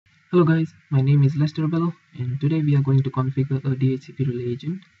Hello guys, my name is Lester Bello and today we are going to configure a DHCP relay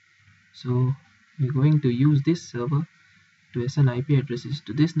agent. So we're going to use this server to assign IP addresses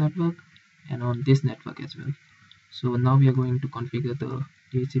to this network and on this network as well. So now we are going to configure the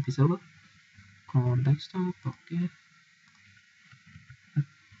DHCP server. On desktop, okay,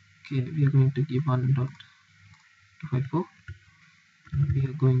 we are going to give 1.254 and we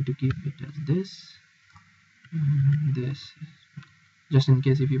are going to keep it as this and this, just in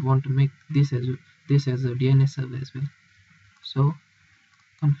case if you want to make this as a DNS server as well. So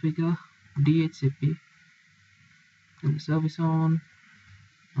configure DHCP and the service on.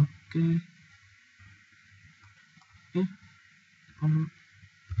 Okay,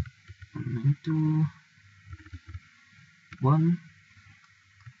 192.1.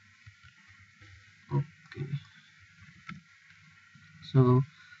 Okay, so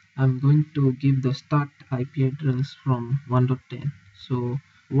I'm going to give the start IP address from 1.10. So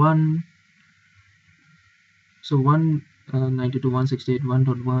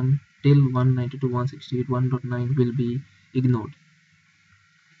 192.168.1.1 till 192.168.1.9 will be ignored.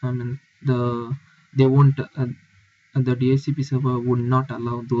 I mean they won't the DHCP server would not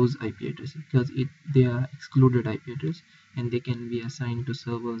allow those IP addresses because they are excluded IP address and they can be assigned to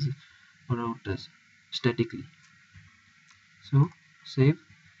servers or routers statically. So save.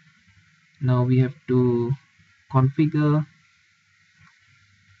 Now we have to configure,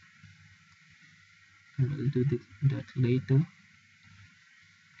 and we'll do that later.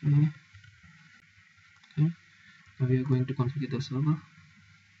 Okay, now we are going to configure the server.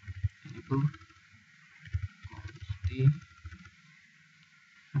 Enable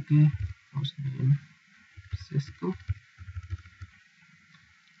the host name Cisco.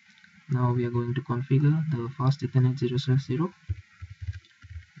 Now we are going to configure the fast Ethernet 0/0.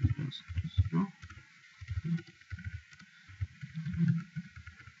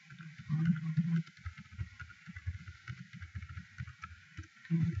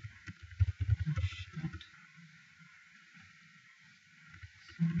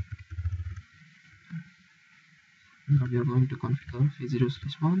 Now we are going to configure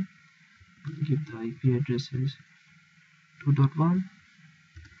v0/1. Give the IP addresses 2.1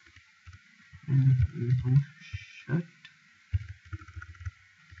 and no shut.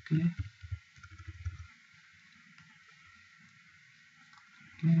 Okay.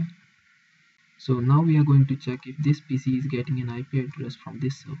 So now we are going to check if this PC is getting an IP address from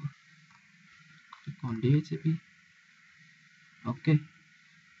this server. Click on DHCP. Okay,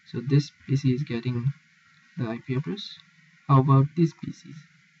 so this PC is getting the IP address. How about these PCs?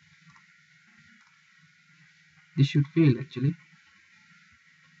 This should fail actually.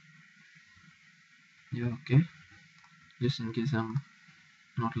 Yeah, okay, just in case I'm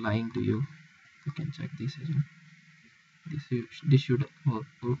not lying to you, you can check this as well. This should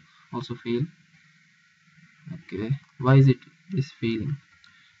also fail. Okay, why is this failing?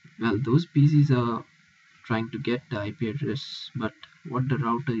 Well, those PCs are trying to get the IP address, but what the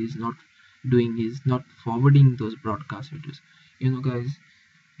router is not doing is not forwarding those broadcast address. Guys,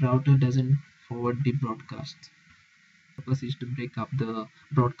 router doesn't forward the broadcast. The purpose is to break up the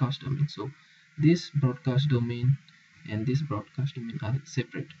broadcast domain. So this broadcast domain and this broadcast domain are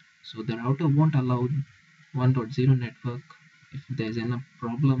separate. So the router won't allow 1.0 network, if there's any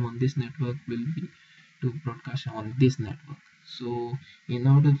problem on this network, will be to broadcast on this network. So in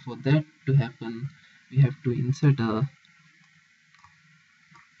order for that to happen, we have to insert the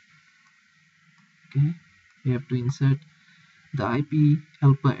IP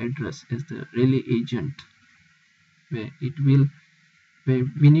helper address as the relay agent, where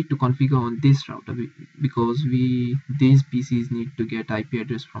we need to configure on this router because these PCs need to get IP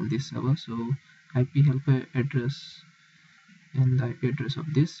address from this server. So IP helper address and the IP address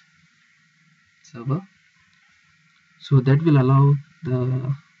of this server, so that will allow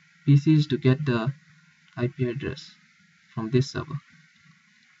the PCs to get the IP address from this server.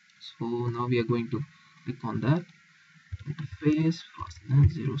 So now we are going to click on that interface,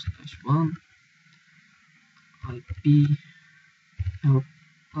 fastnet 0/1 IP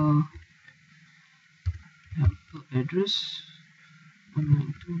helper address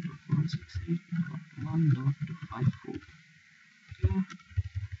 192.168.1.254. Okay,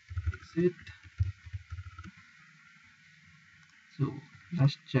 exit. So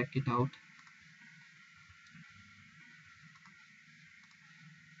let's check it out.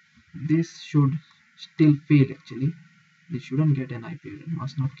 This should still fail actually. This shouldn't get an IP address,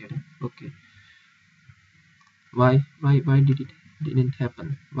 must not get it. Okay, why didn't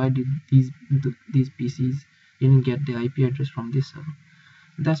happen? Why did these PCs didn't get the IP address from this server?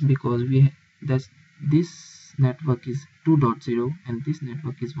 That's because this network is 2.0 and this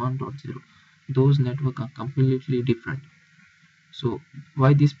network is 1.0. Those networks are completely different. So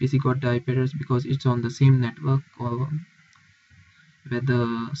why this PC got the IP address? Because it's on the same network or where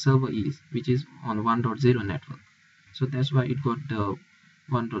the server is, which is on 1.0 network. So that's why it got the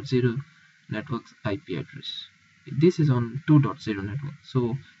 1.0 network's IP address. This is on 2.0 network.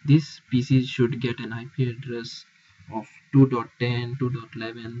 So this PC should get an IP address of 2.10,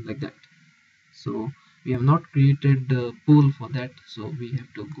 2.11 like that. So we have not created the pool for that. So we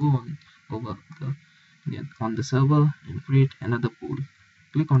have to go on over on the server and create another pool.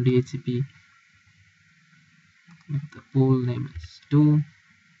 Click on DHCP. The pool name is 2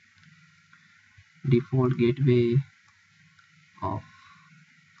 default gateway of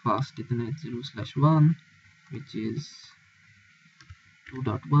fast ethernet 0/1, which is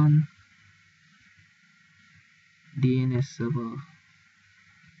 2.1. DNS server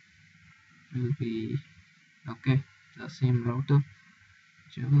will be okay, the same router,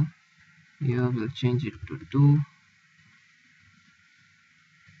 whichever. Here we'll change it to 2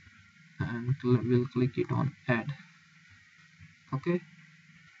 and we'll click it on add. Okay,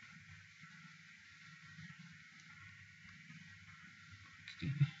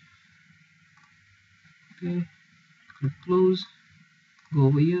 okay, click close, go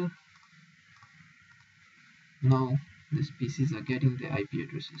over here. Now these PCs are getting the IP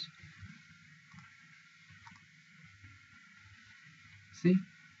addresses. See,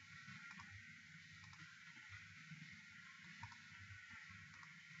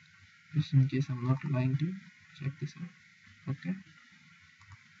 just in case I'm not lying to you, check this out. Okay,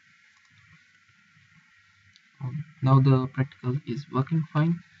 now the practical is working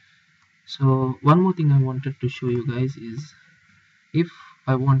fine. So one more thing I wanted to show you guys is if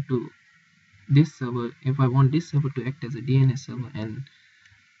I want this server to act as a DNS server, and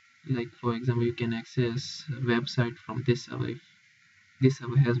like for example you can access a website from this server if this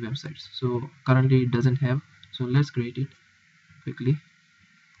server has websites. So currently it doesn't have, so let's create it quickly.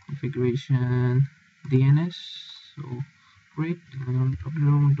 Configuration DNS, so create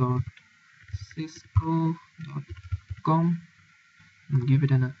www.cisco.com and give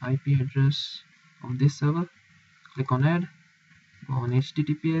it an IP address of this server. Click on add, go on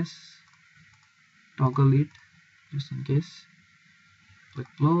HTTPS, toggle it just in case, click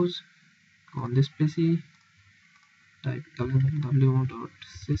close, go on this PC, type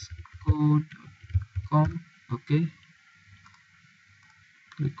www.cisco.com. okay,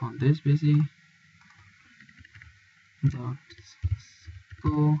 click on this PC,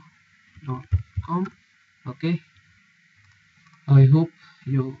 .cisco.com. okay, I hope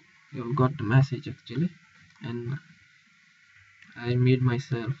you got the message actually, and I made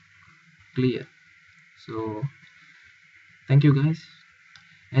myself clear. So thank you guys,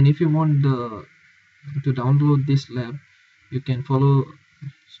 and if you want to download this lab, you can follow,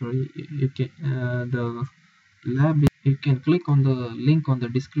 sorry, you can the lab, you can click on the link on the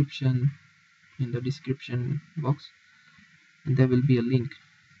description, in the description box, and there will be a link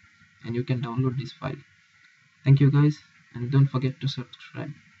and you can download this file. Thank you guys, and don't forget to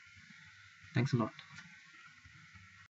subscribe. Thanks a lot.